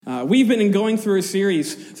We've been going through a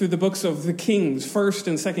series through the books of the Kings, 1st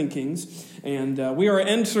and 2nd Kings, and we are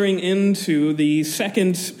entering into the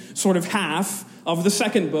second sort of half of the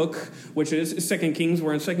second book, which is 2 Kings.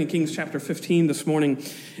 We're in 2 Kings chapter 15 this morning.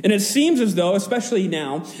 And it seems as though, especially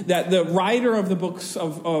now, that the writer of the books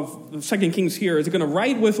of 2 Kings here is going to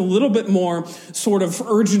write with a little bit more sort of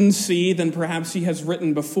urgency than perhaps he has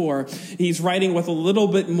written before. He's writing with a little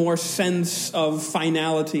bit more sense of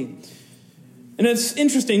finality. And it's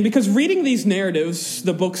interesting because reading these narratives,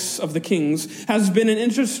 the books of the Kings, has been an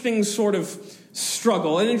interesting sort of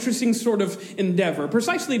struggle, an interesting sort of endeavor,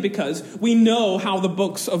 precisely because we know how the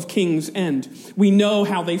books of Kings end. We know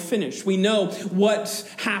how they finish. We know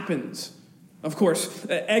what happens. Of course,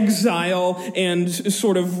 exile and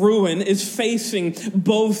sort of ruin is facing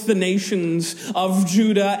both the nations of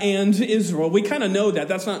Judah and Israel. We kind of know that.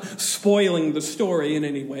 That's not spoiling the story in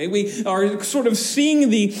any way. We are sort of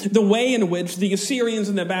seeing the way in which the Assyrians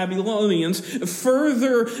and the Babylonians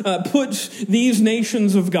further put these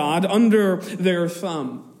nations of God under their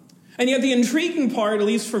thumb. And yet the intriguing part, at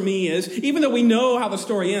least for me, is even though we know how the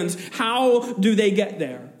story ends, how do they get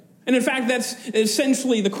there? And in fact, that's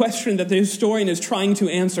essentially the question that the historian is trying to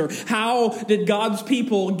answer. How did God's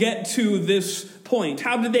people get to this point?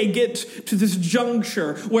 How did they get to this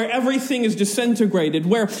juncture where everything is disintegrated,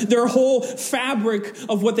 where their whole fabric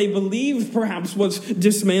of what they believed perhaps was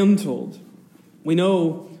dismantled? We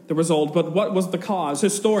know the result, but what was the cause?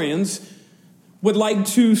 Historians would like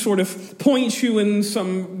to sort of point you in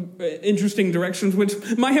some interesting directions, which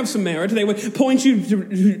might have some merit. They would point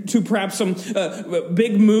you to perhaps some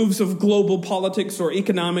big moves of global politics or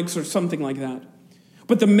economics or something like that.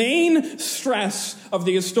 But the main stress of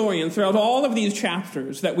the historian throughout all of these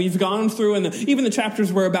chapters that we've gone through and even the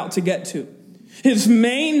chapters we're about to get to, his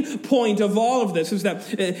main point of all of this is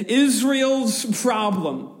that Israel's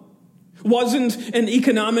problem wasn't an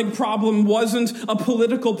economic problem, wasn't a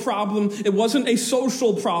political problem, it wasn't a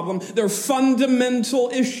social problem. Their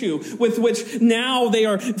fundamental issue with which now they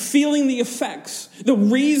are feeling the effects, the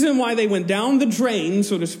reason why they went down the drain,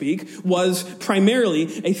 so to speak, was primarily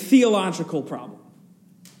a theological problem.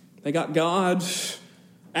 They got God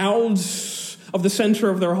out of the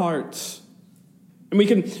center of their hearts. And we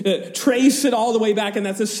can trace it all the way back, and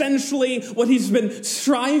that's essentially what he's been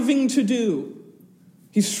striving to do.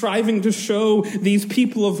 He's striving to show these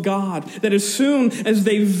people of God that as soon as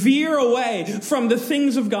they veer away from the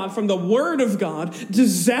things of God, from the Word of God,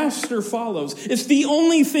 disaster follows. It's the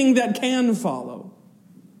only thing that can follow.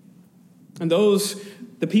 And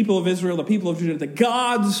the people of Israel, the people of Judah, the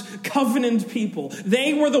God's covenant people,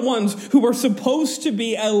 they were the ones who were supposed to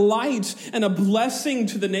be a light and a blessing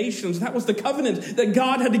to the nations. That was the covenant that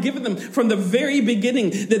God had given them from the very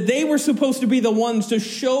beginning, that they were supposed to be the ones to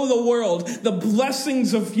show the world the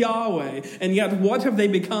blessings of Yahweh. And yet, what have they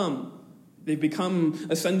become? They've become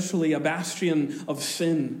essentially a bastion of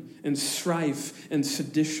sin and strife and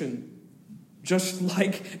sedition, just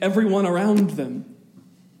like everyone around them.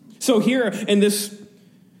 So here in this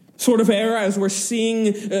sort of era, as we're seeing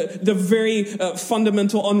the very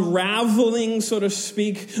fundamental unraveling, so to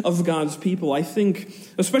speak, of God's people, I think,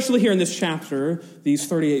 especially here in this chapter, these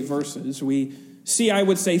 38 verses, we see, I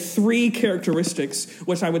would say, 3 characteristics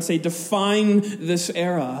which I would say define this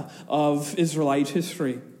era of Israelite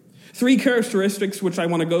history. 3 characteristics which I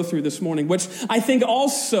want to go through this morning, which I think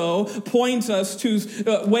also point us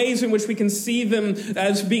to ways in which we can see them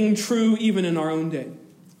as being true even in our own day.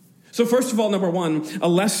 So first of all, number 1, a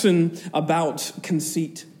lesson about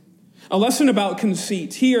conceit. A lesson about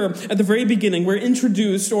conceit. Here at the very beginning, we're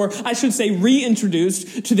introduced, or I should say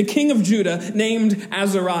reintroduced, to the king of Judah named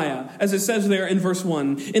Azariah. As it says there in verse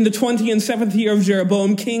 1, in the 27th year of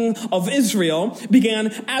Jeroboam, king of Israel, began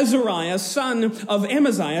Azariah, son of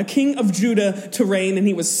Amaziah, king of Judah, to reign. And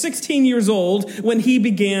he was 16 years old when he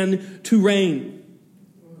began to reign.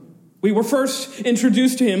 We were first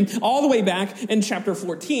introduced to him all the way back in chapter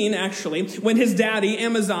 14, actually, when his daddy,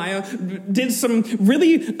 Amaziah, did some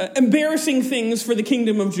really embarrassing things for the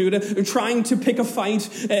kingdom of Judah, trying to pick a fight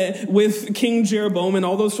with King Jeroboam and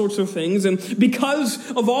all those sorts of things. And because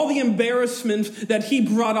of all the embarrassment that he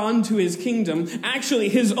brought onto his kingdom, actually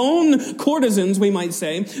his own courtesans, we might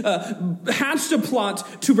say, hatched a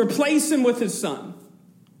plot to replace him with his son.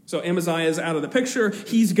 So Amaziah is out of the picture.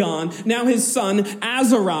 He's gone. Now his son,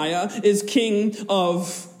 Azariah, is king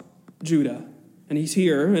of Judah. And he's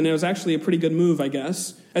here. And it was actually a pretty good move, I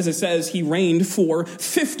guess. As it says, he reigned for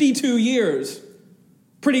 52 years.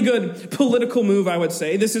 Pretty good political move, I would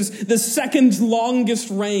say. This is the second longest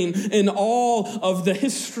reign in all of the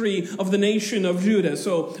history of the nation of Judah.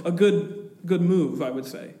 So a good move, I would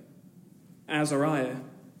say. Azariah.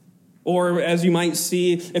 Or as you might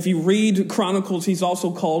see, if you read Chronicles, he's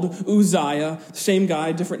also called Uzziah. Same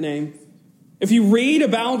guy, different name. If you read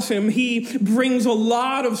about him, he brings a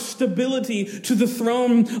lot of stability to the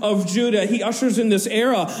throne of Judah. He ushers in this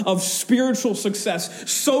era of spiritual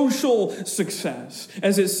success, social success.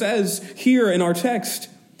 As it says here in our text,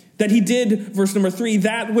 that he did, verse number 3,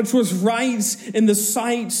 that which was right in the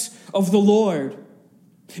sight of the Lord.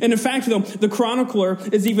 And in fact, though, the chronicler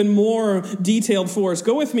is even more detailed for us.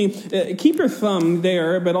 Go with me. Keep your thumb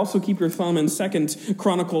there, but also keep your thumb in 2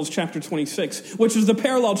 Chronicles chapter 26, which is the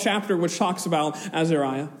parallel chapter which talks about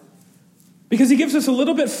Azariah. Because he gives us a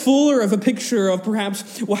little bit fuller of a picture of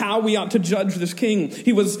perhaps how we ought to judge this king.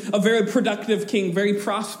 He was a very productive king, very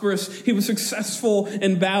prosperous. He was successful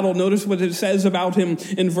in battle. Notice what it says about him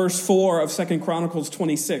in verse 4 of 2 Chronicles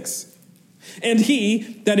 26. And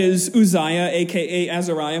he, that is Uzziah, a.k.a.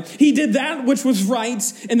 Azariah, he did that which was right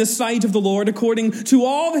in the sight of the Lord according to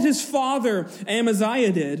all that his father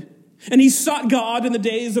Amaziah did. And he sought God in the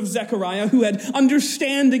days of Zechariah, who had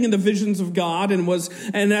understanding in the visions of God,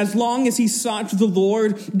 and as long as he sought the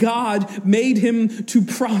Lord, God made him to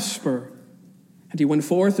prosper. And he went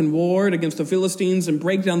forth and warred against the Philistines and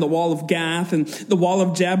brake down the wall of Gath and the wall of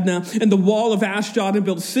Jabneh and the wall of Ashdod and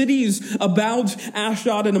built cities about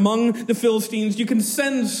Ashdod and among the Philistines. You can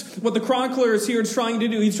sense what the chronicler is here trying to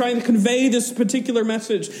do. He's trying to convey this particular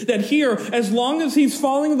message that here, as long as he's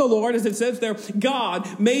following the Lord, as it says there,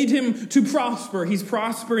 God made him to prosper. He's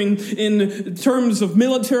prospering in terms of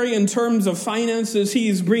military, in terms of finances.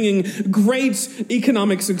 He's bringing great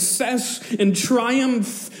economic success and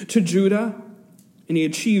triumph to Judah. And he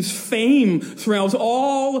achieves fame throughout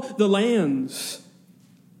all the lands.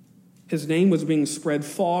 His name was being spread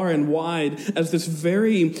far and wide as this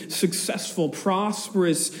very successful,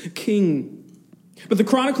 prosperous king. But the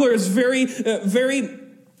chronicler is very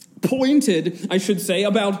pointed, I should say,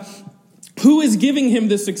 about who is giving him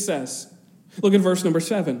this success. Look at verse number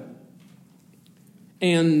 7.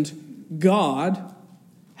 And God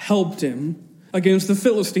helped him against the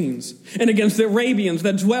Philistines and against the Arabians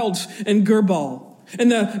that dwelt in Gerbal. And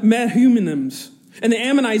the Mehumanims and the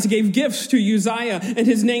Ammonites gave gifts to Uzziah, and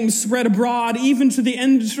his name spread abroad, even to the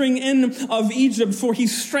entering in of Egypt, for he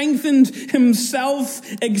strengthened himself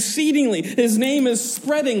exceedingly. His name is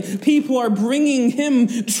spreading. People are bringing him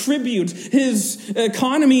tribute. His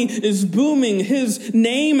economy is booming. His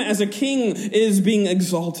name as a king is being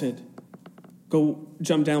exalted. Go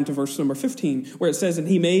jump down to verse number 15, where it says, and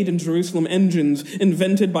he made in Jerusalem engines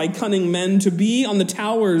invented by cunning men to be on the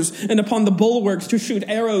towers and upon the bulwarks to shoot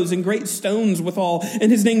arrows and great stones withal. And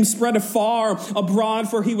his name spread afar abroad,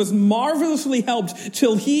 for he was marvelously helped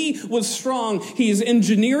till he was strong. He is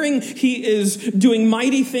engineering. He is doing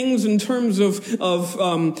mighty things in terms of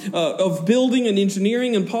building and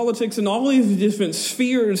engineering and politics and all these different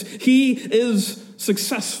spheres. He is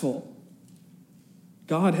successful.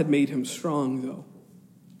 God had made him strong, though.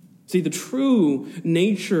 See, the true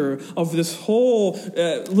nature of this whole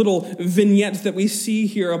little vignette that we see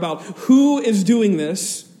here about who is doing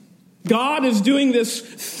this, God is doing this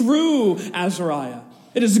through Azariah.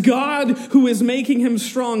 It is God who is making him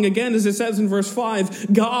strong. Again, as it says in verse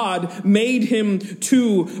 5, God made him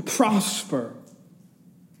to prosper.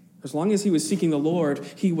 As long as he was seeking the Lord,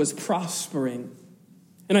 he was prospering.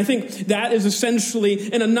 And I think that is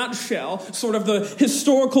essentially, in a nutshell, sort of the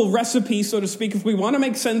historical recipe, so to speak, if we want to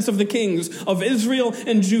make sense of the kings of Israel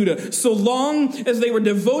and Judah. So long as they were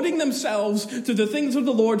devoting themselves to the things of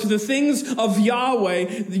the Lord, to the things of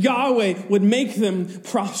Yahweh, Yahweh would make them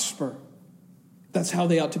prosper. That's how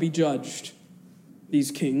they ought to be judged,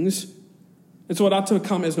 these kings. And so it ought to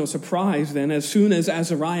come as no surprise then, as soon as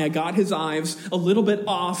Azariah got his eyes a little bit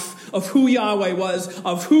off of who Yahweh was,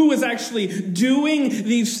 of who was actually doing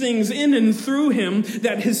these things in and through him,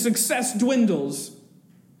 that his success dwindles.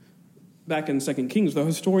 Back in 2 Kings, the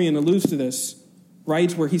historian alludes to this, right,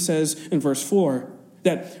 where he says in verse 4,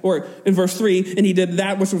 or in verse 3, and he did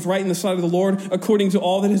that which was right in the sight of the Lord, according to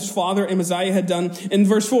all that his father Amaziah had done. In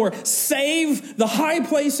verse 4, save the high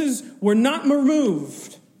places were not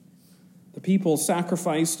removed. The people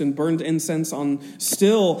sacrificed and burned incense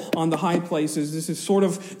still on the high places. This is sort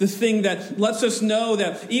of the thing that lets us know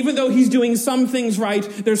that even though he's doing some things right,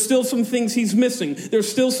 there's still some things he's missing. There's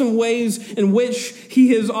still some ways in which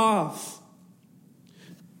he is off.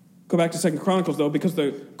 Go back to 2 Chronicles, though, because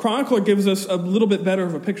the chronicler gives us a little bit better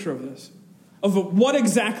of a picture of this, of what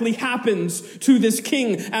exactly happens to this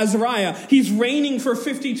king, Azariah. He's reigning for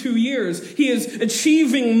 52 years. He is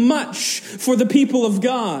achieving much for the people of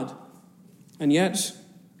God. And yet,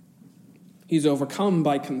 he's overcome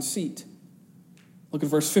by conceit. Look at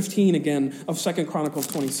verse 15 again of 2 Chronicles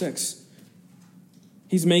 26.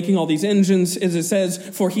 He's making all these engines, as it says,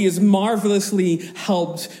 for he is marvelously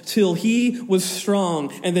helped till he was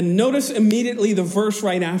strong. And then notice immediately the verse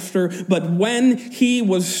right after, but when he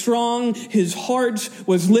was strong, his heart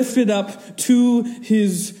was lifted up to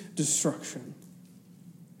his destruction.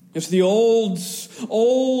 It's the old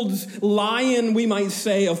lion, we might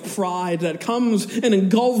say, of pride that comes and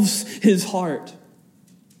engulfs his heart.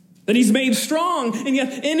 That he's made strong, and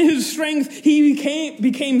yet in his strength, he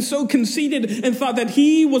became so conceited and thought that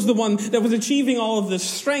he was the one that was achieving all of this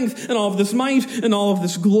strength and all of this might and all of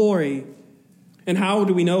this glory. And how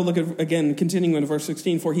do we know? Look at, again, continuing in verse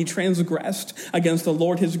 16. For he transgressed against the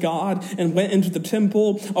Lord his God and went into the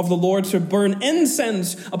temple of the Lord to burn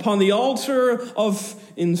incense upon the altar of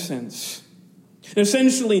incense.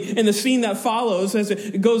 Essentially, in the scene that follows, as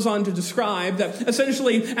it goes on to describe, that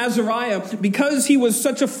essentially Azariah, because he was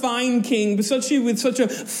such a fine king, with such a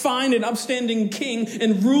fine and upstanding king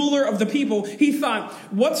and ruler of the people, he thought,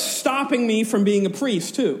 what's stopping me from being a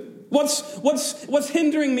priest too? What's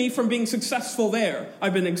hindering me from being successful there?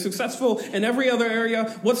 I've been successful in every other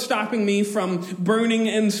area. What's stopping me from burning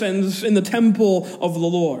incense in the temple of the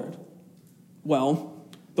Lord? Well,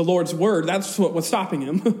 the Lord's word, that's what was stopping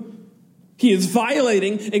him. He is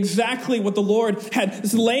violating exactly what the Lord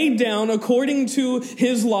had laid down according to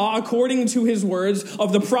his law, according to his words,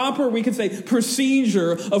 of the proper, we could say,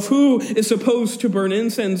 procedure of who is supposed to burn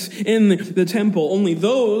incense in the temple. Only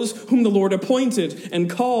those whom the Lord appointed and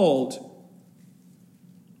called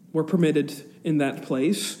were permitted in that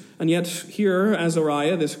place. And yet here,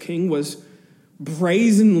 Azariah, this king, was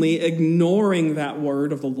brazenly ignoring that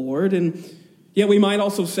word of the Lord. And yet we might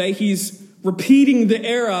also say he's repeating the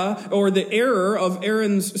error of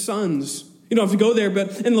Aaron's sons. You don't have to go there,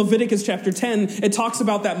 but in Leviticus chapter 10, it talks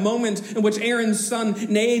about that moment in which Aaron's sons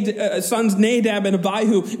Nadab and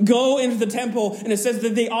Abihu go into the temple, and it says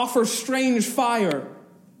that they offer strange fire.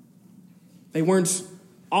 They weren't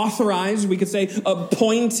authorized, we could say,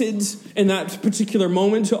 appointed in that particular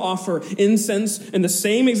moment to offer incense in the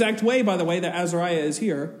same exact way, by the way, that Azariah is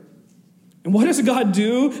here. And what does God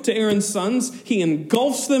do to Aaron's sons? He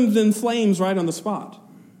engulfs them in flames right on the spot.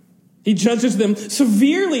 He judges them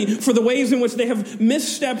severely for the ways in which they have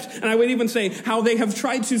misstepped, and I would even say how they have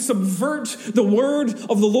tried to subvert the word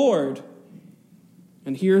of the Lord.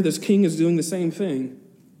 And here this king is doing the same thing.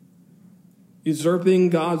 Usurping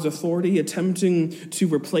God's authority, attempting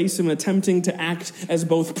to replace him, attempting to act as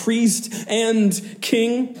both priest and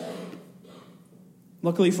king.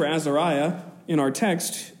 Luckily for Azariah, in our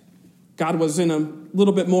text, God was in a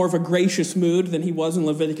little bit more of a gracious mood than he was in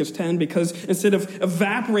Leviticus 10, because instead of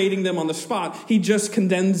evaporating them on the spot, he just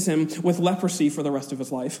condemns him with leprosy for the rest of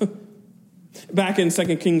his life. Back in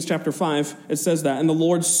 2 Kings chapter 5, it says that, and the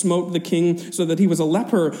Lord smote the king so that he was a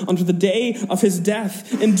leper unto the day of his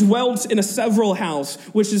death, and dwelt in a several house,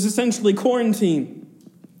 which is essentially quarantine.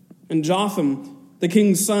 And Jotham, the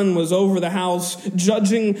king's son, was over the house,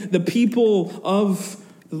 judging the people of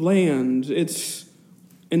the land. It's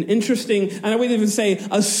an interesting, and I would even say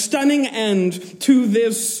a stunning end to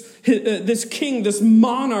this king, this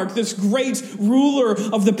monarch, this great ruler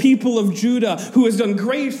of the people of Judah, who has done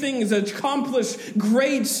great things, accomplished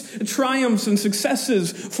great triumphs and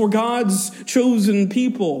successes for God's chosen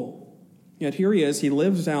people. Yet here he is, he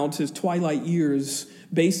lives out his twilight years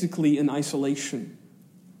basically in isolation,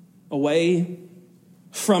 away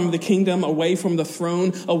from the kingdom, away from the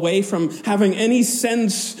throne, away from having any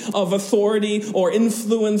sense of authority or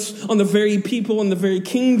influence on the very people and the very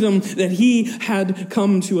kingdom that he had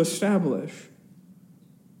come to establish.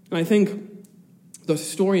 And I think the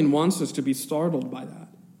historian wants us to be startled by that,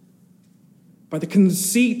 by the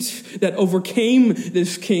conceit that overcame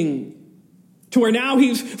this king, to where now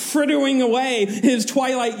he's frittering away his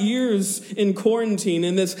twilight years in quarantine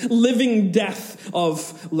in this living death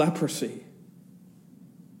of leprosy.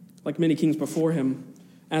 Like many kings before him,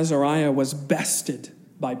 Azariah was bested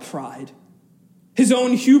by pride. His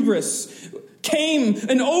own hubris came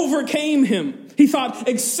and overcame him. He thought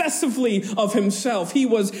excessively of himself. He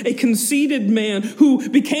was a conceited man who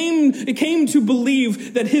came to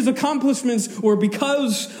believe that his accomplishments were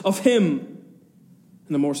because of him.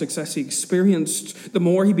 And the more success he experienced, the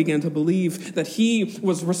more he began to believe that he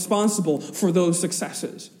was responsible for those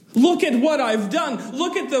successes. Look at what I've done.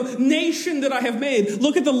 Look at the nation that I have made.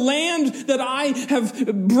 Look at the land that I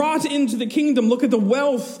have brought into the kingdom. Look at the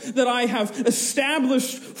wealth that I have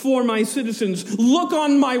established for my citizens. Look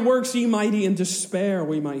on my works, ye mighty, in despair,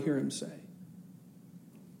 we might hear him say.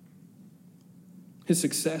 His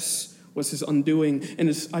success was his undoing, and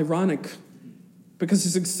it's ironic because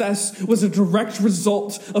his success was a direct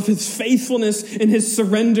result of his faithfulness and his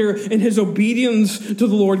surrender and his obedience to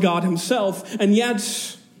the Lord God himself. And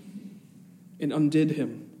yet, it undid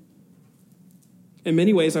him. In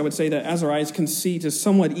many ways, I would say that Azariah's conceit is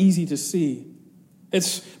somewhat easy to see.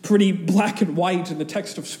 It's pretty black and white in the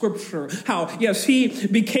text of Scripture. How, yes, he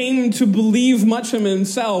became to believe much in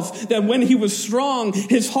himself, that when he was strong,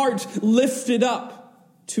 his heart lifted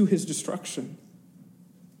up to his destruction.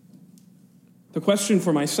 The question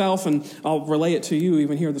for myself, and I'll relay it to you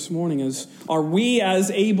even here this morning, is, are we as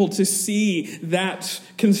able to see that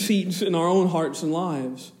conceit in our own hearts and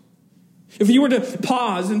lives? If you were to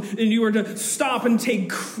pause and you were to stop and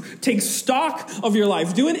take stock of your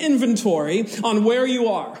life, do an inventory on where you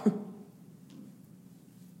are,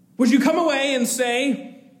 would you come away and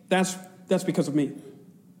say, that's because of me?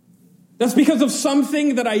 That's because of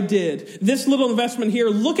something that I did. This little investment here,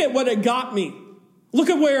 look at what it got me. Look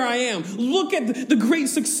at where I am. Look at the great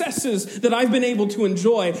successes that I've been able to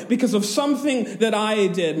enjoy because of something that I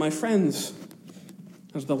did. My friends,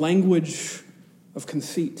 that's the language of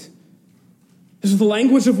conceit. This is the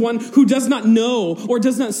language of one who does not know or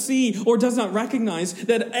does not see or does not recognize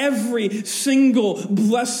that every single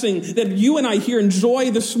blessing that you and I here enjoy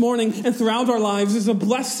this morning and throughout our lives is a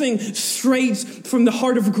blessing straight from the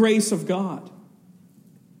heart of grace of God.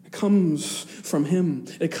 It comes from him.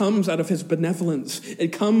 It comes out of his benevolence.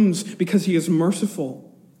 It comes because he is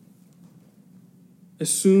merciful. As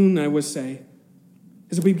soon, I would say,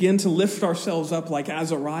 as we begin to lift ourselves up like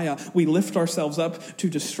Azariah, we lift ourselves up to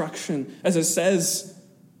destruction. As it says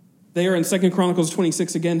there in 2 Chronicles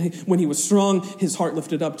 26 again, when he was strong, his heart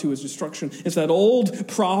lifted up to his destruction. It's that old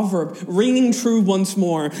proverb ringing true once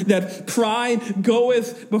more, that pride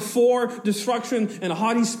goeth before destruction and a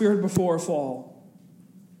haughty spirit before a fall.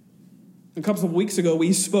 A couple of weeks ago,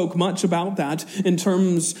 we spoke much about that in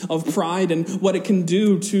terms of pride and what it can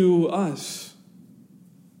do to us.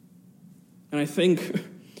 And I think,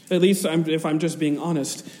 at least if I'm just being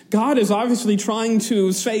honest, God is obviously trying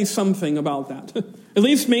to say something about that. At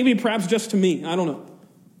least maybe perhaps just to me. I don't know.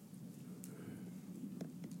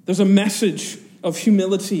 There's a message of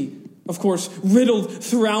humility, of course, riddled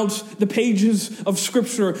throughout the pages of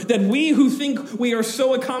Scripture, that we who think we are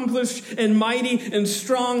so accomplished and mighty and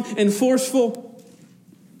strong and forceful,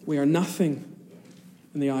 we are nothing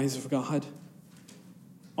in the eyes of God.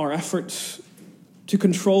 Our efforts to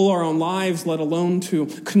control our own lives, let alone to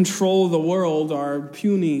control the world, are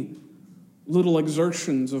puny little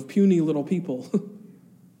exertions of puny little people.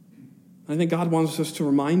 I think God wants us to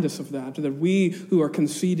remind us of that we who are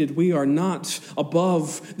conceited, we are not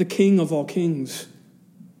above the King of all kings.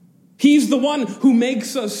 He's the one who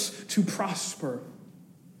makes us to prosper.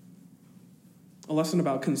 A lesson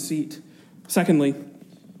about conceit. Secondly,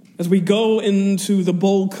 as we go into the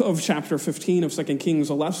bulk of chapter 15 of 2 Kings,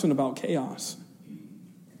 a lesson about chaos.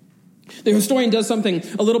 The historian does something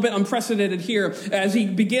a little bit unprecedented here as he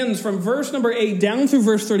begins from verse number 8 down through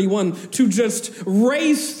verse 31 to just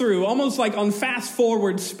race through, almost like on fast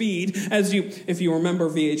forward speed, if you remember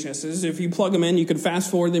VHSs, if you plug them in, you can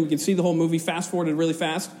fast forward them, you can see the whole movie fast forwarded really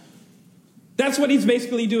fast. That's what he's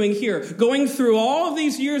basically doing here, going through all of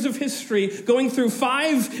these years of history, going through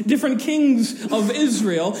 5 different kings of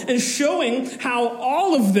Israel and showing how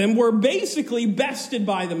all of them were basically bested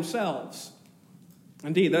by themselves.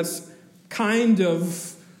 Indeed, that's kind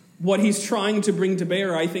of what he's trying to bring to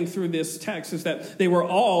bear, I think, through this text, is that they were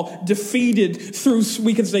all defeated through,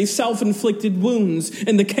 we could say, self-inflicted wounds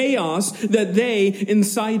and the chaos that they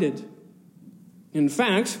incited. In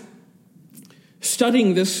fact,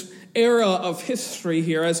 studying this era of history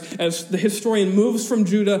here, as the historian moves from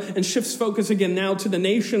Judah and shifts focus again now to the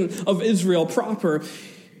nation of Israel proper,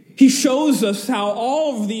 he shows us how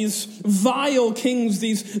all of these vile kings,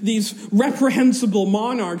 these reprehensible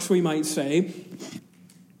monarchs, we might say,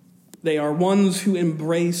 they are ones who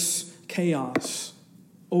embrace chaos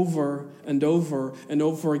over and over and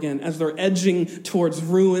over again. As they're edging towards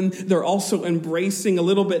ruin, they're also embracing a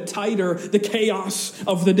little bit tighter the chaos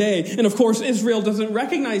of the day. And of course, Israel doesn't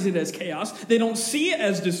recognize it as chaos. They don't see it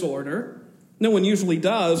as disorder. No one usually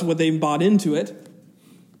does when they've bought into it.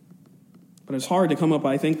 But it's hard to come up,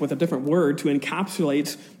 I think, with a different word to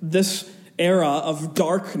encapsulate this era of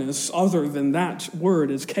darkness other than that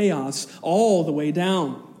word is chaos all the way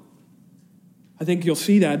down. I think you'll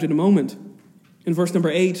see that in a moment. In verse number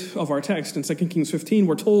 8 of our text in 2 Kings 15,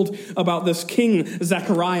 we're told about this king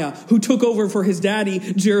Zechariah who took over for his daddy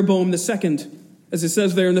Jeroboam II. As it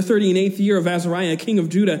says there, in the 38th year of Azariah, king of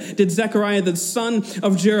Judah, did Zechariah, the son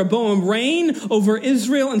of Jeroboam, reign over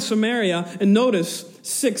Israel and Samaria, and notice,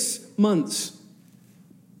 6 months.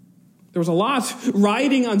 There was a lot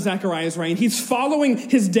riding on Zechariah's reign. He's following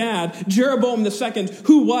his dad, Jeroboam II,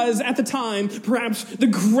 who was, at the time, perhaps the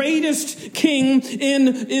greatest king in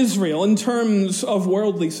Israel in terms of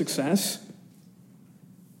worldly success.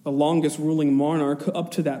 The longest ruling monarch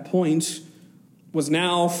up to that point was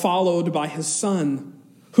now followed by his son,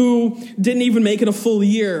 who didn't even make it a full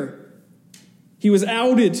year. He was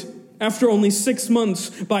outed after only 6 months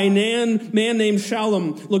by a man named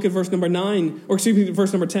Shallum. Look at verse number 10.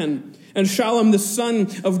 And Shallum, the son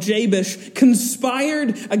of Jabesh,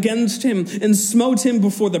 conspired against him and smote him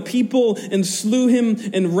before the people and slew him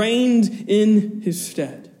and reigned in his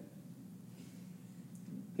stead.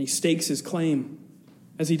 And he stakes his claim,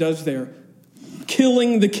 as he does there,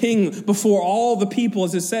 killing the king before all the people,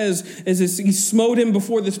 as it says, he smote him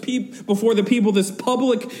before the people, this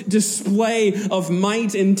public display of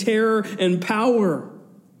might and terror and power.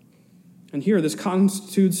 And here, this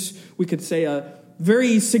constitutes, we could say, a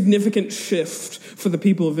very significant shift for the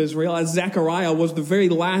people of Israel, as Zechariah was the very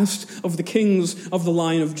last of the kings of the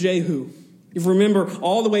line of Jehu. If you remember,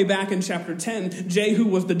 all the way back in chapter 10, Jehu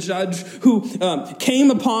was the judge who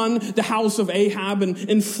came upon the house of Ahab and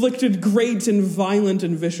inflicted great and violent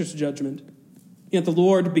and vicious judgment. Yet the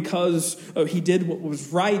Lord, because he did what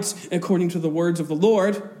was right according to the words of the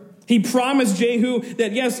Lord, he promised Jehu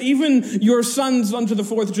that, yes, even your sons unto the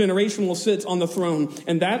 4th generation will sit on the throne.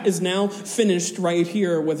 And that is now finished right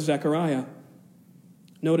here with Zechariah.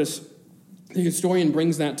 Notice, the historian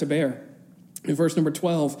brings that to bear. In verse number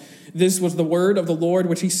 12, this was the word of the Lord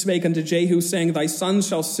which he spake unto Jehu, saying, thy sons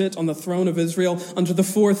shall sit on the throne of Israel unto the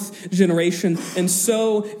 4th generation. And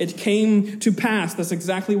so it came to pass. That's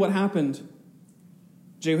exactly what happened.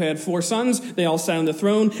 Jehu had 4 sons. They all sat on the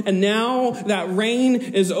throne. And now that reign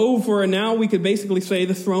is over. And now we could basically say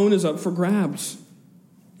the throne is up for grabs.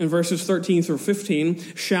 In verses 13 through 15,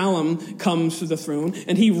 Shallum comes to the throne.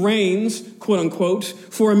 And he reigns, quote unquote,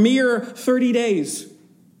 for a mere 30 days.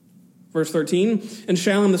 Verse 13, and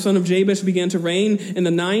Shallum the son of Jabesh began to reign in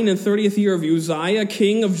the 39th year of Uzziah,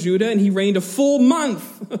 king of Judah, and he reigned a full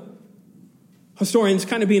month. Historians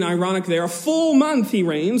kind of being ironic there. A full month he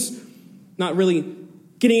reigns, not really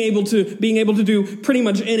being able to do pretty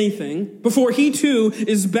much anything, before he too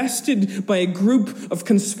is bested by a group of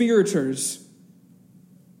conspirators.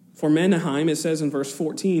 For Menahem, it says in verse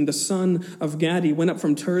 14, the son of Gadi went up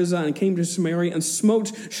from Tirzah and came to Samaria and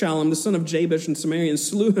smote Shallum, the son of Jabesh in Samaria, and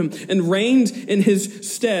slew him and reigned in his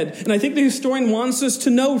stead. And I think the historian wants us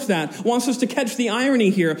to note that, wants us to catch the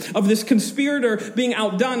irony here of this conspirator being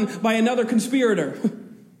outdone by another conspirator.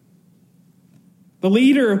 The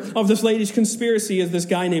leader of this latest conspiracy is this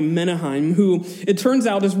guy named Menahem, who it turns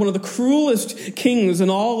out is one of the cruelest kings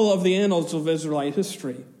in all of the annals of Israelite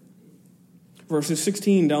history. Verses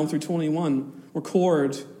 16 down through 21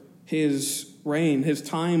 record his reign, his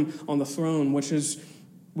time on the throne, which is,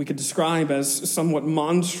 we could describe as somewhat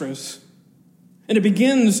monstrous. And it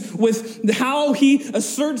begins with how he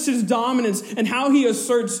asserts his dominance and how he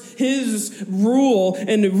asserts his rule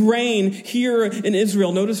and reign here in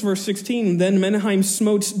Israel. Notice verse 16. Then Menahem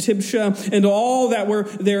smote Tibsha and all that were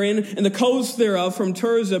therein and the coast thereof from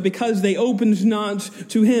Tirzah, because they opened not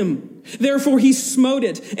to him. Therefore he smote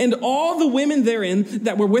it, and all the women therein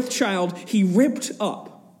that were with child he ripped up.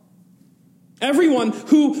 Everyone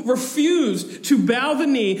who refused to bow the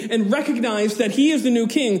knee and recognize that he is the new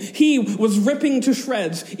king, he was ripping to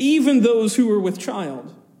shreds, even those who were with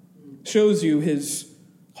child. Shows you his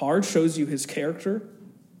heart, shows you his character.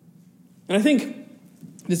 And I think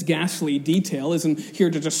this ghastly detail isn't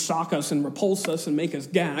here to just shock us and repulse us and make us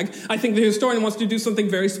gag. I think the historian wants to do something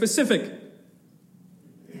very specific.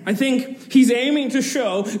 I think he's aiming to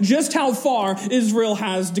show just how far Israel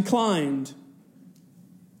has declined.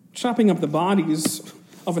 Chopping up the bodies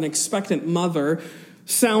of an expectant mother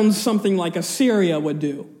sounds something like Assyria would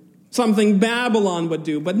do, something Babylon would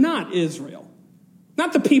do, but not Israel,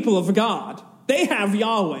 not the people of God. They have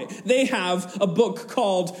Yahweh. They have a book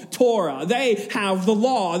called Torah. They have the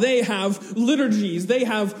law. They have liturgies. They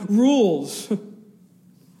have rules.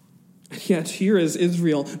 Yet here is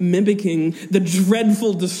Israel mimicking the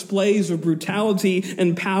dreadful displays of brutality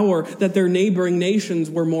and power that their neighboring nations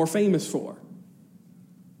were more famous for.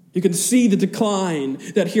 You can see the decline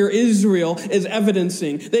that here Israel is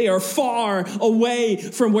evidencing. They are far away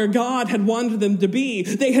from where God had wanted them to be.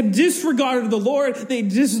 They had disregarded the Lord. They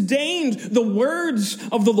disdained the words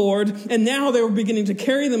of the Lord. And now they were beginning to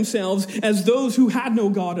carry themselves as those who had no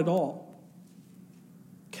God at all.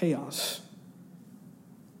 Chaos.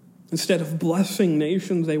 Instead of blessing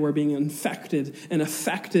nations, they were being infected and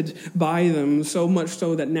affected by them, so much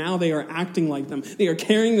so that now they are acting like them. They are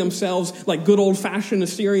carrying themselves like good old-fashioned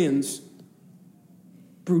Assyrians.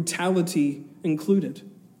 brutality included.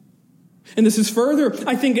 And this is further,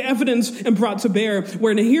 I think, evidence and brought to bear,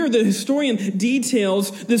 where here the historian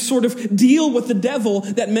details this sort of deal with the devil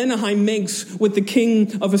that Menahem makes with the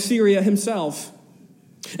king of Assyria himself.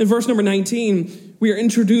 In verse number 19, we are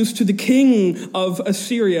introduced to the king of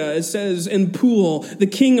Assyria. It says in Pul, the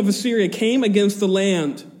king of Assyria came against the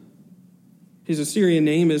land. His Assyrian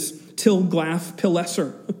name is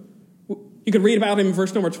Tilgath-Pileser. You can read about him in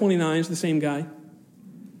verse number 29. It's the same guy.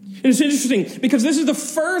 And it's interesting because this is the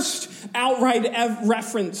first outright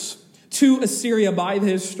reference to Assyria by the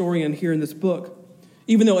historian here in this book.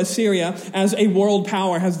 Even though Assyria, as a world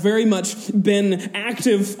power, has very much been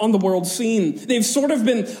active on the world scene. They've sort of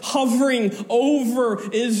been hovering over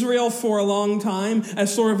Israel for a long time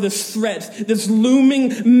as sort of this threat, this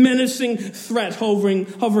looming, menacing threat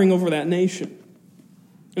hovering over that nation.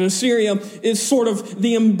 And Assyria is sort of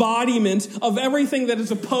the embodiment of everything that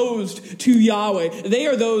is opposed to Yahweh. They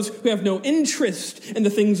are those who have no interest in the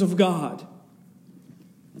things of God.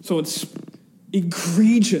 So it's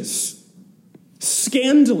egregious,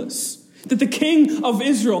 scandalous that the king of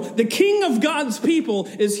Israel, the king of God's people,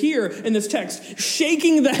 is here in this text,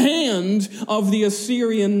 shaking the hand of the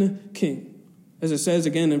Assyrian king. As it says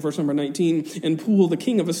again in verse number 19, and Pul, the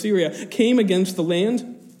king of Assyria, came against the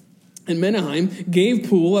land. And Menahem gave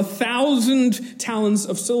Pul 1,000 talents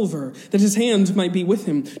of silver, that his hand might be with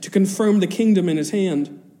him, to confirm the kingdom in his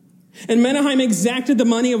hand. And Menahem exacted the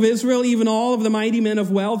money of Israel, even all of the mighty men of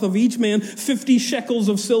wealth, of each man 50 shekels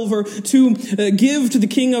of silver, to give to the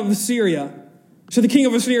king of Assyria. So the king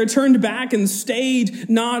of Assyria turned back and stayed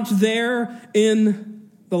not there in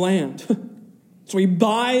the land. So he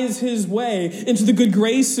buys his way into the good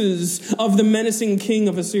graces of the menacing king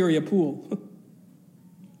of Assyria, Pul.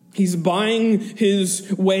 He's buying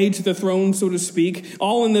his way to the throne, so to speak,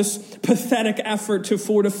 all in this pathetic effort to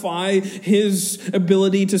fortify his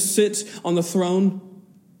ability to sit on the throne.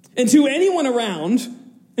 And to anyone around,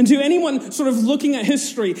 and to anyone sort of looking at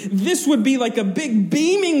history, this would be like a big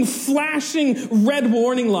beaming, flashing red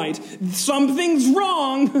warning light. Something's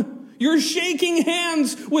wrong. You're shaking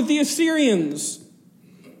hands with the Assyrians.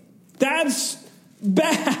 That's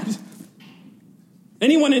bad.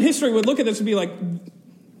 Anyone in history would look at this and be like,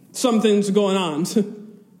 something's going on.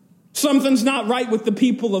 Something's not right with the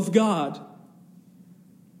people of God.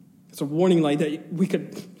 It's a warning light that we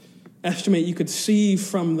could estimate you could see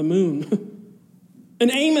from the moon.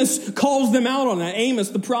 And Amos calls them out on that. Amos,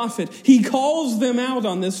 the prophet, he calls them out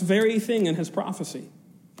on this very thing in his prophecy.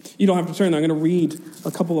 You don't have to turn. I'm going to read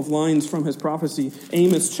a couple of lines from his prophecy.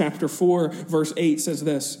 Amos chapter 4, verse 8 says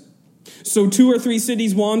this. So 2 or 3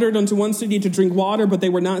 cities wandered unto one city to drink water, but they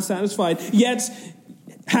were not satisfied. Yet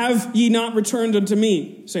have ye not returned unto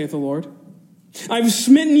me, saith the Lord. I've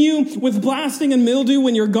smitten you with blasting and mildew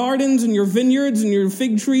when your gardens and your vineyards and your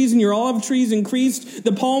fig trees and your olive trees increased.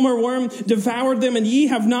 The palmer worm devoured them, and ye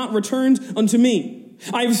have not returned unto me.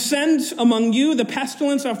 I've sent among you the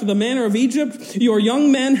pestilence after the manner of Egypt. Your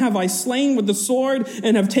young men have I slain with the sword,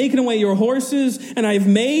 and have taken away your horses, and I have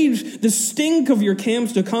made the stink of your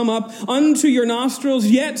camps to come up unto your nostrils,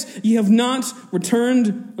 yet ye have not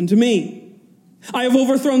returned unto me. I have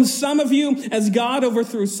overthrown some of you as God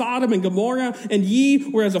overthrew Sodom and Gomorrah, and ye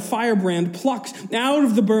were as a firebrand plucked out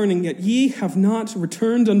of the burning, yet ye have not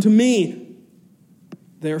returned unto me.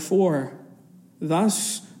 Therefore,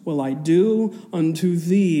 thus will I do unto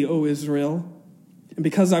thee, O Israel. And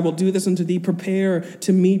because I will do this unto thee, prepare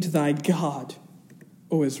to meet thy God,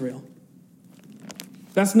 O Israel.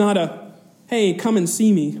 That's not a, hey, come and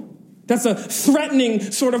see me. That's a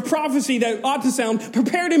threatening sort of prophecy that ought to sound,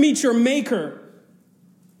 prepare to meet your maker.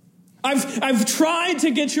 I've tried to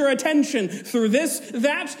get your attention through this,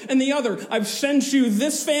 that, and the other. I've sent you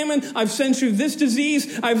this famine. I've sent you this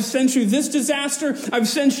disease. I've sent you this disaster. I've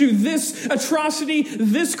sent you this atrocity,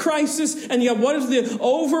 this crisis. And yet what is the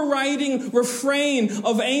overriding refrain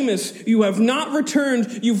of Amos? You have not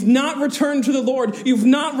returned. You've not returned to the Lord. You've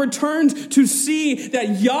not returned to see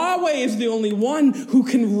that Yahweh is the only one who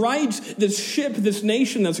can right this ship, this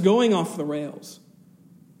nation that's going off the rails.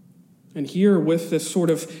 And here with this sort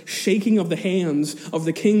of shaking of the hands of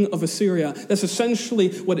the king of Assyria, that's essentially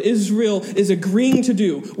what Israel is agreeing to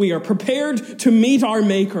do. We are prepared to meet our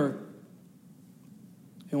maker.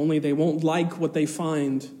 Only they won't like what they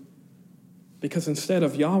find, because instead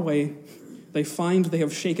of Yahweh, they find they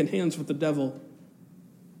have shaken hands with the devil.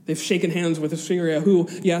 They've shaken hands with Assyria, who,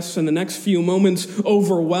 yes, in the next few moments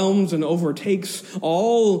overwhelms and overtakes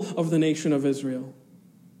all of the nation of Israel.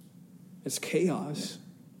 It's chaos.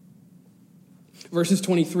 Verses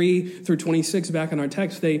 23 through 26 back in our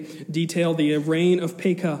text, they detail the reign of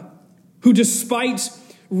Pekah, who despite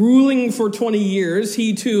ruling for 20 years,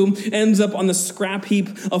 he too ends up on the scrap heap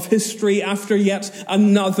of history after yet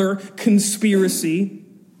another conspiracy.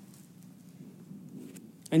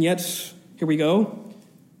 And yet, here we go.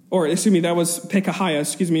 That was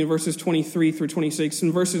Pekahiah, in verses 23 through 26.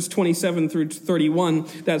 In verses 27 through 31,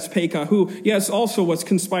 that's Pekah, who, yes, also was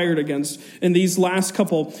conspired against. In these last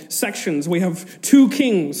couple sections, we have two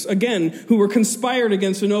kings, again, who were conspired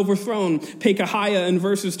against and overthrown. Pekahiah in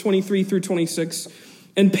verses 23 through 26,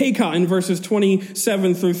 and Pekah in verses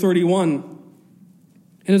 27 through 31.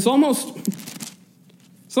 And it's almost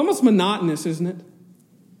monotonous, isn't it?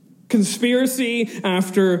 Conspiracy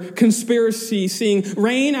after conspiracy, seeing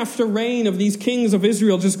reign after reign of these kings of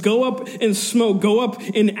Israel just go up in smoke, go up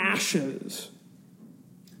in ashes.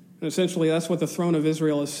 And essentially, that's what the throne of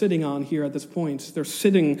Israel is sitting on here at this point. They're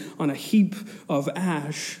sitting on a heap of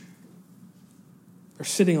ash. They're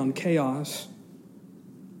sitting on chaos.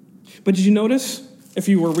 But did you notice, if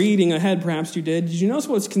you were reading ahead, perhaps you did you notice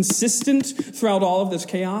what's consistent throughout all of this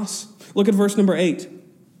chaos? Look at verse number 8.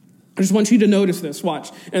 I just want you to notice this.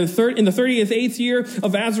 Watch. In the 38th year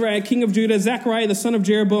of Azariah, king of Judah, Zechariah, the son of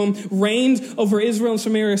Jeroboam, reigned over Israel and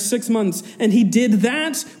Samaria 6 months. And he did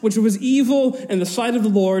that which was evil in the sight of the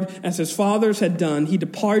Lord, as his fathers had done. He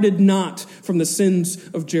departed not from the sins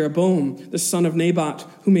of Jeroboam, the son of Nebat,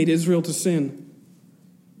 who made Israel to sin.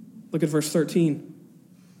 Look at verse 13.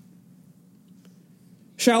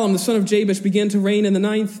 Shallum, the son of Jabesh, began to reign in the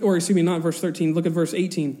not verse 13. Look at verse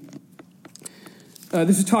 18.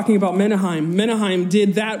 This is talking about Menahem. Menahem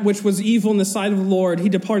did that which was evil in the sight of the Lord. He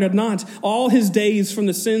departed not all his days from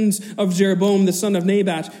the sins of Jeroboam, the son of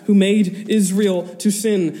Nebat, who made Israel to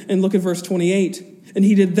sin. And look at verse 28. And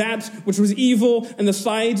he did that which was evil in the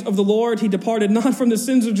sight of the Lord. He departed not from the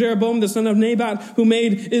sins of Jeroboam, the son of Nebat, who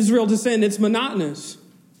made Israel to sin. It's monotonous.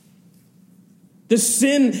 The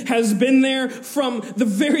sin has been there from the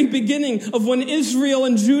very beginning of when Israel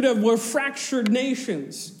and Judah were fractured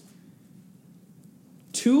nations.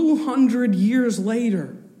 200 years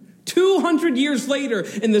later,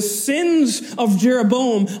 and the sins of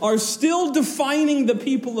Jeroboam are still defining the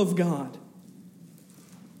people of God.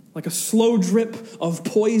 Like a slow drip of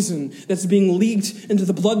poison that's being leaked into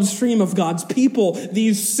the bloodstream of God's people.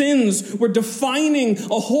 These sins were defining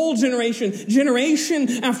a whole generation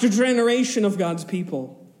after generation of God's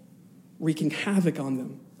people, wreaking havoc on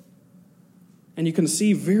them. And you can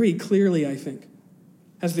see very clearly, I think,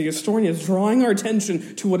 as the historian is drawing our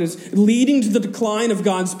attention to what is leading to the decline of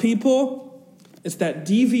God's people, it's that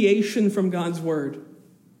deviation from God's word.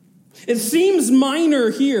 It seems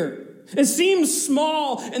minor here. It seems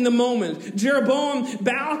small in the moment. Jeroboam,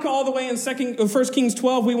 back all the way in 1 Kings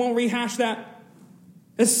 12, we won't rehash that.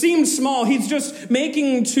 It seems small. He's just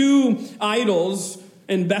making two idols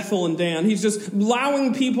in Bethel and Dan. He's just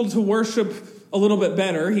allowing people to worship a little bit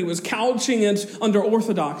better. He was couching it under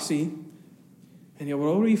orthodoxy. And yet,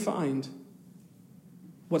 what do we find?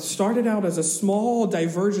 What started out as a small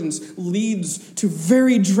divergence leads to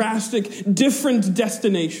very drastic, different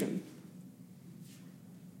destination.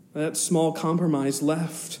 That small compromise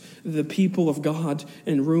left the people of God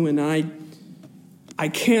in ruin. I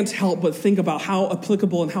can't help but think about how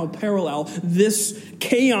applicable and how parallel this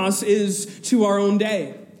chaos is to our own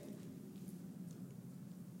day.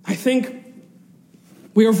 I think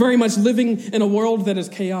we are very much living in a world that is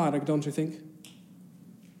chaotic, don't you think?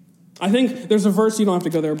 I think there's a verse, you don't have to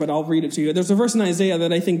go there, but I'll read it to you. There's a verse in Isaiah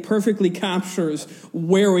that I think perfectly captures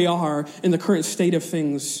where we are in the current state of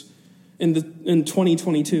things in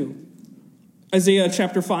 2022. Isaiah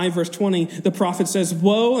chapter 5, verse 20, the prophet says,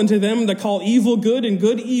 "Woe unto them that call evil good and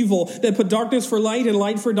good evil, that put darkness for light and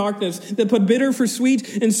light for darkness, that put bitter for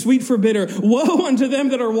sweet and sweet for bitter. Woe unto them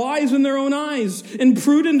that are wise in their own eyes and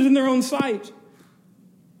prudent in their own sight."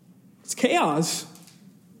 It's chaos.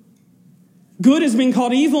 Good is being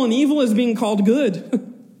called evil, and evil is being called good.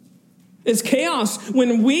 It's chaos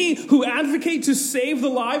when we who advocate to save the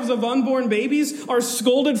lives of unborn babies are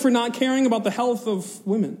scolded for not caring about the health of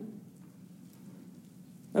women.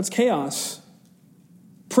 That's chaos.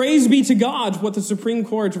 Praise be to God, what the Supreme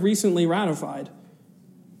Court recently ratified.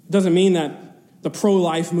 It doesn't mean that the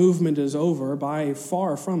pro-life movement is over, by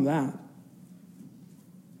far from that.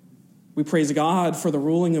 We praise God for the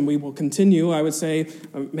ruling, and we will continue. I would say,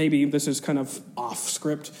 maybe this is kind of off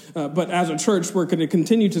script, but as a church, we're going to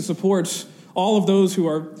continue to support all of those who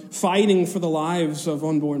are fighting for the lives of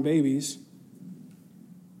unborn babies.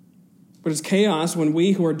 But it's chaos when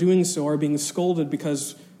we who are doing so are being scolded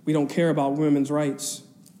because we don't care about women's rights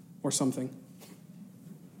or something.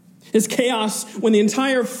 It's chaos when the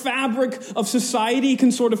entire fabric of society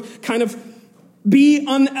can kind of be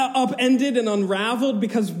upended and unraveled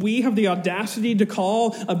because we have the audacity to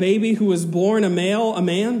call a baby who was born a male a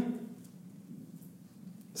man?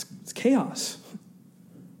 It's chaos.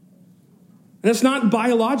 And it's not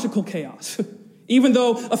biological chaos. Even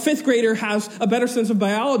though a fifth grader has a better sense of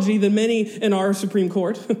biology than many in our Supreme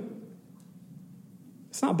Court.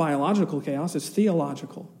 It's not biological chaos, it's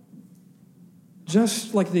theological.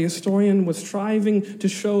 Just like the historian was striving to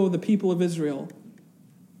show the people of Israel.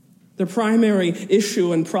 Their primary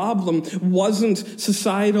issue and problem wasn't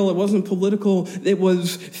societal, it wasn't political, it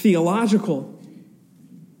was theological.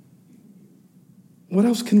 What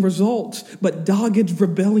else can result but dogged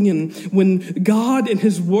rebellion when God and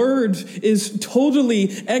his word is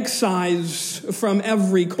totally excised from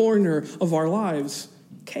every corner of our lives?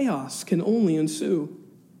 Chaos can only ensue.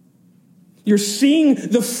 You're seeing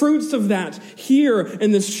the fruits of that here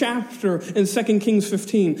in this chapter in 2 Kings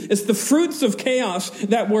 15. It's the fruits of chaos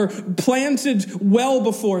that were planted well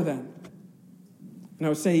before then. And I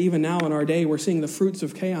would say even now in our day, we're seeing the fruits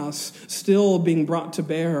of chaos still being brought to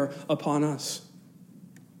bear upon us.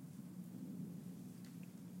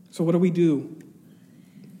 So what do we do?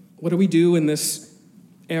 What do we do in this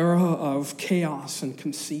era of chaos and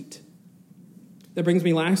conceit? That brings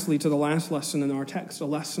me lastly to the last lesson in our text, a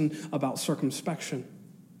lesson about circumspection.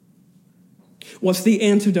 What's the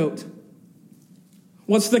antidote?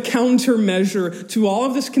 What's the countermeasure to all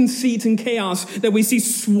of this conceit and chaos that we see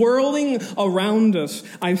swirling around us?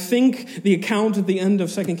 I think the account at the end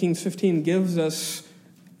of 2 Kings 15 gives us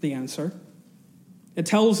the answer. It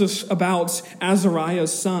tells us about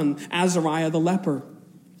Azariah's son, Azariah the leper.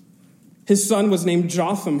 His son was named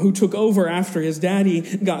Jotham, who took over after his daddy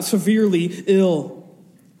got severely ill.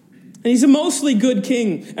 And he's a mostly good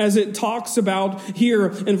king, as it talks about here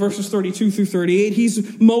in verses 32 through 38.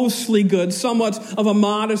 He's mostly good, somewhat of a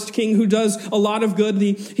modest king who does a lot of good.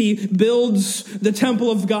 He builds the temple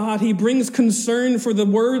of God. He brings concern for the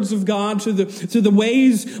words of God to the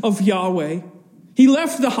ways of Yahweh. He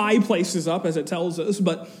left the high places up, as it tells us,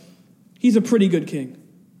 but he's a pretty good king.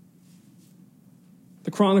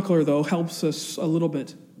 The chronicler, though, helps us a little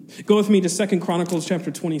bit. Go with me to 2 Chronicles chapter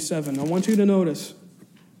 27. I want you to notice.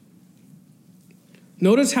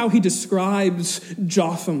 Notice how he describes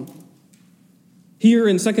Jotham. Here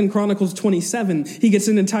in 2 Chronicles 27, he gets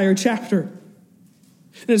an entire chapter.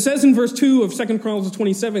 And it says in verse 2 of 2 Chronicles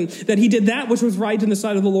 27 that he did that which was right in the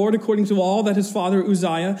sight of the Lord according to all that his father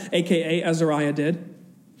Uzziah, a.k.a. Azariah, did.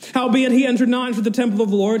 Howbeit he entered not into the temple of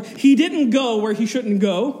the Lord. He didn't go where he shouldn't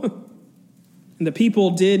go. And the people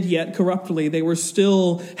did yet corruptly. They were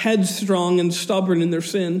still headstrong and stubborn in their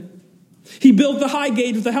sin. He built the high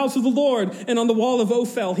gate of the house of the Lord, and on the wall of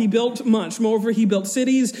Ophel he built much. Moreover, he built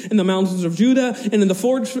cities in the mountains of Judah, and in the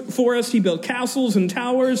forest he built castles and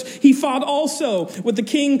towers. He fought also with the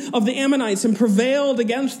king of the Ammonites and prevailed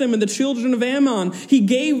against them and the children of Ammon. He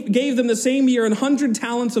gave them the same year 100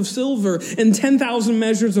 talents of silver and 10,000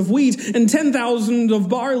 measures of wheat and 10,000 of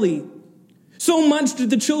barley. So much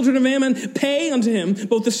did the children of Ammon pay unto him,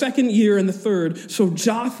 both the second year and the third. So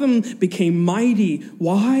Jotham became mighty.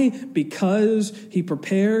 Why? Because he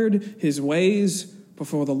prepared his ways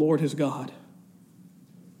before the Lord his God.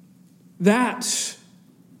 That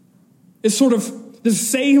is sort of the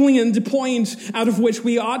salient point out of which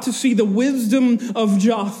we ought to see the wisdom of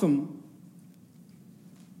Jotham.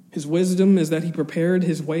 His wisdom is that he prepared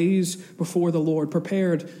his ways before the Lord.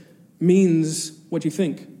 Prepared means what you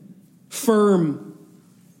think. Firm,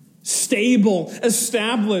 stable,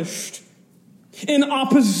 established, in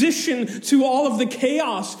opposition to all of the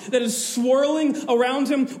chaos that is swirling around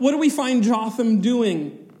him. What do we find Jotham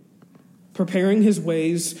doing? Preparing his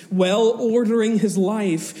ways, well ordering his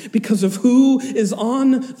life because of who is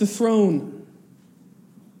on the throne.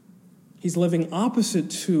 He's living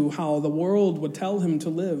opposite to how the world would tell him to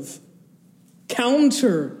live.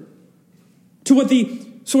 Counter to what the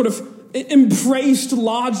sort of embraced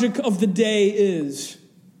logic of the day is.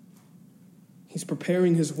 He's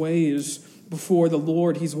preparing his ways before the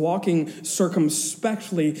Lord. He's walking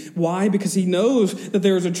circumspectly. Why? Because he knows that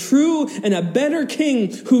there is a true and a better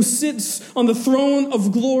king who sits on the throne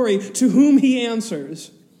of glory, to whom he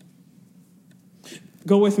answers.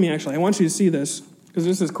 Go with me, actually. I want you to see this, because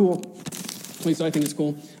this is cool. At least I think it's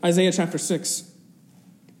cool. Isaiah chapter 6.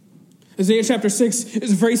 Isaiah chapter 6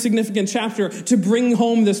 is a very significant chapter to bring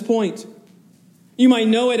home this point. You might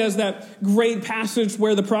know it as that great passage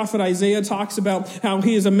where the prophet Isaiah talks about how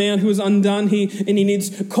he is a man who is undone, and he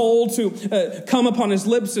needs coal to come upon his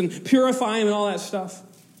lips and purify him and all that stuff.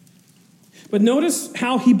 But notice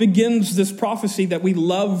how he begins this prophecy that we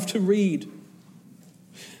love to read.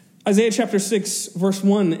 Isaiah chapter 6, verse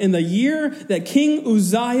 1, in the year that King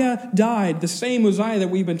Uzziah died, the same Uzziah that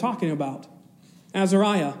we've been talking about,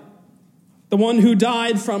 Azariah, the one who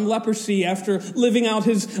died from leprosy after living out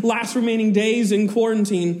his last remaining days in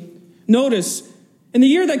quarantine. Notice, in the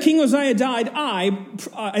year that King Uzziah died, I,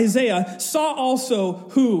 Isaiah, saw also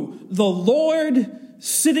who? The Lord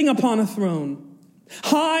sitting upon a throne,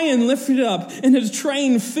 high and lifted up, and his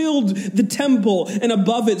train filled the temple, and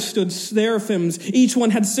above it stood seraphims. Each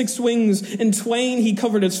one had 6 wings, and twain he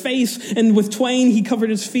covered his face, and with twain he covered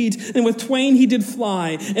his feet, and with twain he did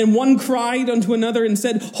fly. And one cried unto another and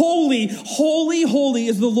said, Holy, holy, holy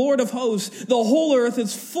is the Lord of hosts. The whole earth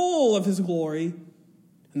is full of his glory.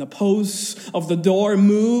 And the posts of the door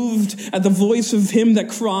moved at the voice of him that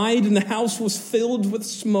cried, and the house was filled with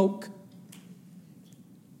smoke.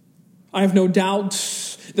 I have no doubt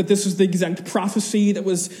that this is the exact prophecy that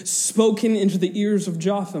was spoken into the ears of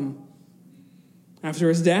Jotham. After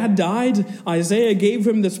his dad died, Isaiah gave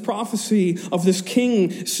him this prophecy of this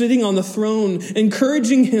king sitting on the throne,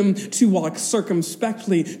 encouraging him to walk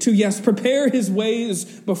circumspectly, to, yes, prepare his ways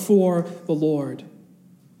before the Lord.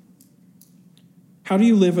 How do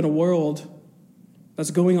you live in a world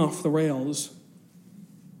that's going off the rails?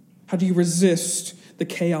 How do you resist the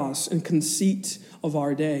chaos and conceit of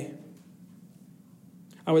our day?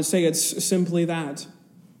 I would say it's simply that,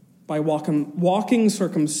 by walking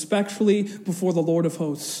circumspectly before the Lord of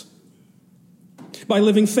hosts, by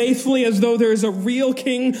living faithfully as though there is a real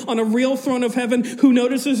king on a real throne of heaven who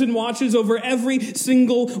notices and watches over every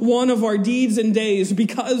single one of our deeds and days,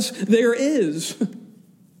 because there is.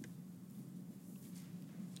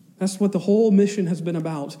 That's what the whole mission has been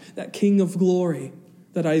about, that King of glory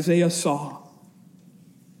that Isaiah saw.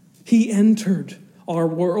 He entered our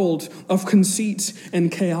world of conceit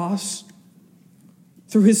and chaos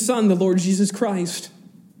through his Son, the Lord Jesus Christ.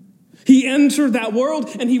 He entered that world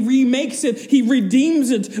and he remakes it. He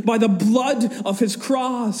redeems it by the blood of his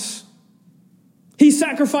cross. He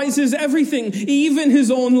sacrifices everything, even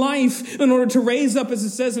his own life, in order to raise up, as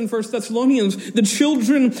it says in 1 Thessalonians, the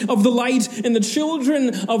children of the light and the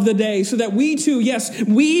children of the day, so that we too, yes,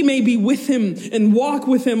 we may be with him and walk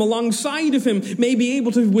with him, alongside of him, may be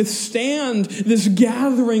able to withstand this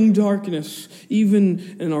gathering darkness,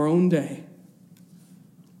 even in our own day.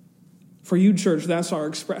 For you, church, that's our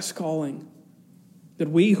express calling. That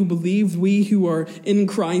we who believe, we who are in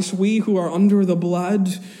Christ, we who are under the blood,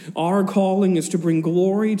 our calling is to bring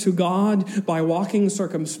glory to God by walking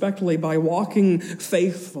circumspectly, by walking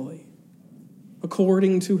faithfully,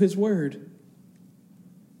 according to his word.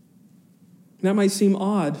 That might seem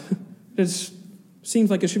odd. It seems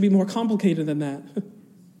like it should be more complicated than that.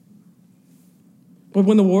 But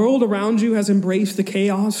when the world around you has embraced the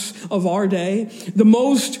chaos of our day, the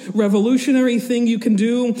most revolutionary thing you can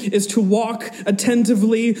do is to walk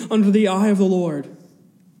attentively under the eye of the Lord.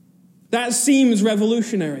 That seems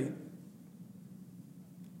revolutionary.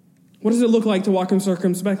 What does it look like to walk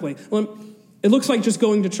circumspectly? Well, it looks like just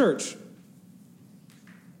going to church.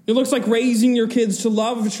 It looks like raising your kids to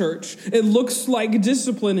love church. It looks like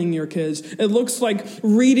disciplining your kids. It looks like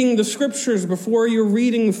reading the scriptures before you're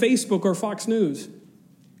reading Facebook or Fox News.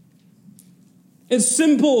 It's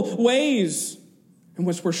simple ways in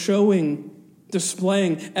which we're showing,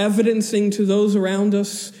 displaying, evidencing to those around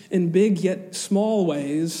us in big yet small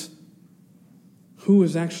ways who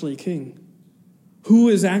is actually king, who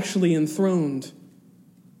is actually enthroned.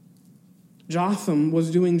 Jotham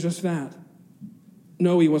was doing just that.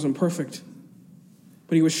 No, he wasn't perfect,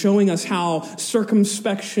 but he was showing us how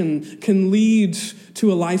circumspection can lead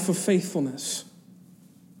to a life of faithfulness.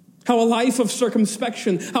 How a life of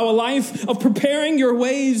circumspection, how a life of preparing your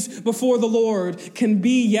ways before the Lord can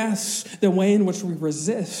be, yes, the way in which we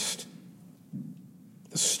resist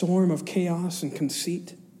the storm of chaos and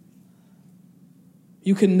conceit.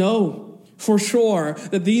 You can know for sure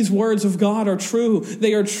that these words of God are true.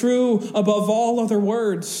 They are true above all other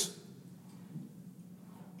words.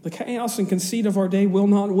 The chaos and conceit of our day will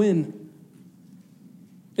not win.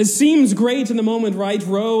 It seems great in the moment, right?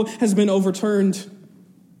 Roe has been overturned.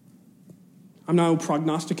 I'm no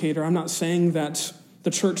prognosticator. I'm not saying that the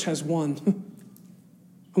church has won.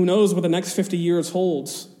 Who knows what the next 50 years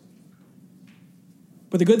holds?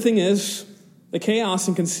 But the good thing is, the chaos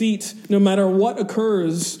and conceit, no matter what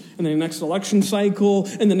occurs in the next election cycle,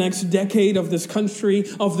 in the next decade of this country,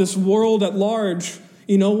 of this world at large,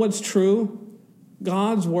 you know what's true?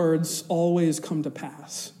 God's words always come to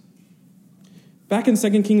pass. Back in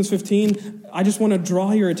 2 Kings 15, I just want to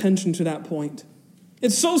draw your attention to that point.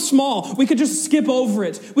 It's so small, we could just skip over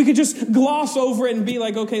it. We could just gloss over it and be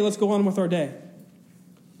like, okay, let's go on with our day.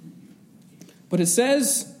 But it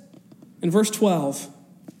says in verse 12,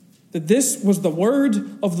 that this was the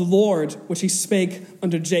word of the Lord which he spake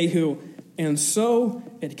unto Jehu, and so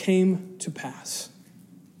it came to pass.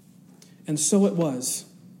 And so it was.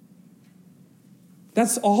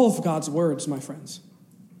 That's all of God's words, my friends.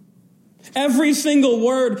 Every single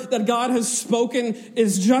word that God has spoken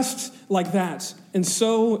is just like that. And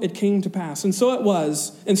so it came to pass. And so it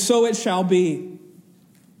was. And so it shall be.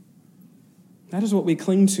 That is what we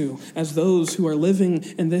cling to as those who are living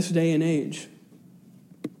in this day and age.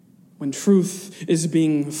 When truth is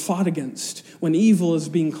being fought against, when evil is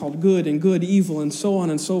being called good and good evil, and so on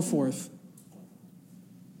and so forth.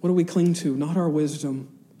 What do we cling to? Not our wisdom,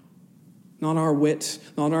 not our wit,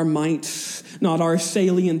 not our might, not our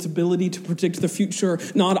salient ability to predict the future,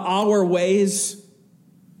 not our ways,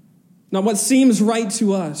 not what seems right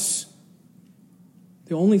to us.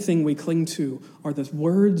 The only thing we cling to are the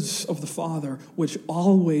words of the Father, which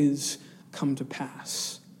always come to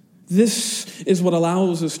pass. This is what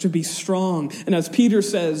allows us to be strong. And as Peter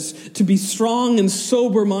says, to be strong and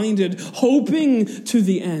sober-minded, hoping to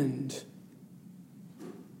the end.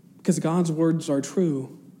 Because God's words are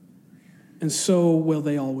true, and so will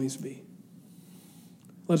they always be.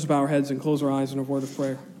 Let us bow our heads and close our eyes in a word of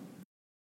prayer.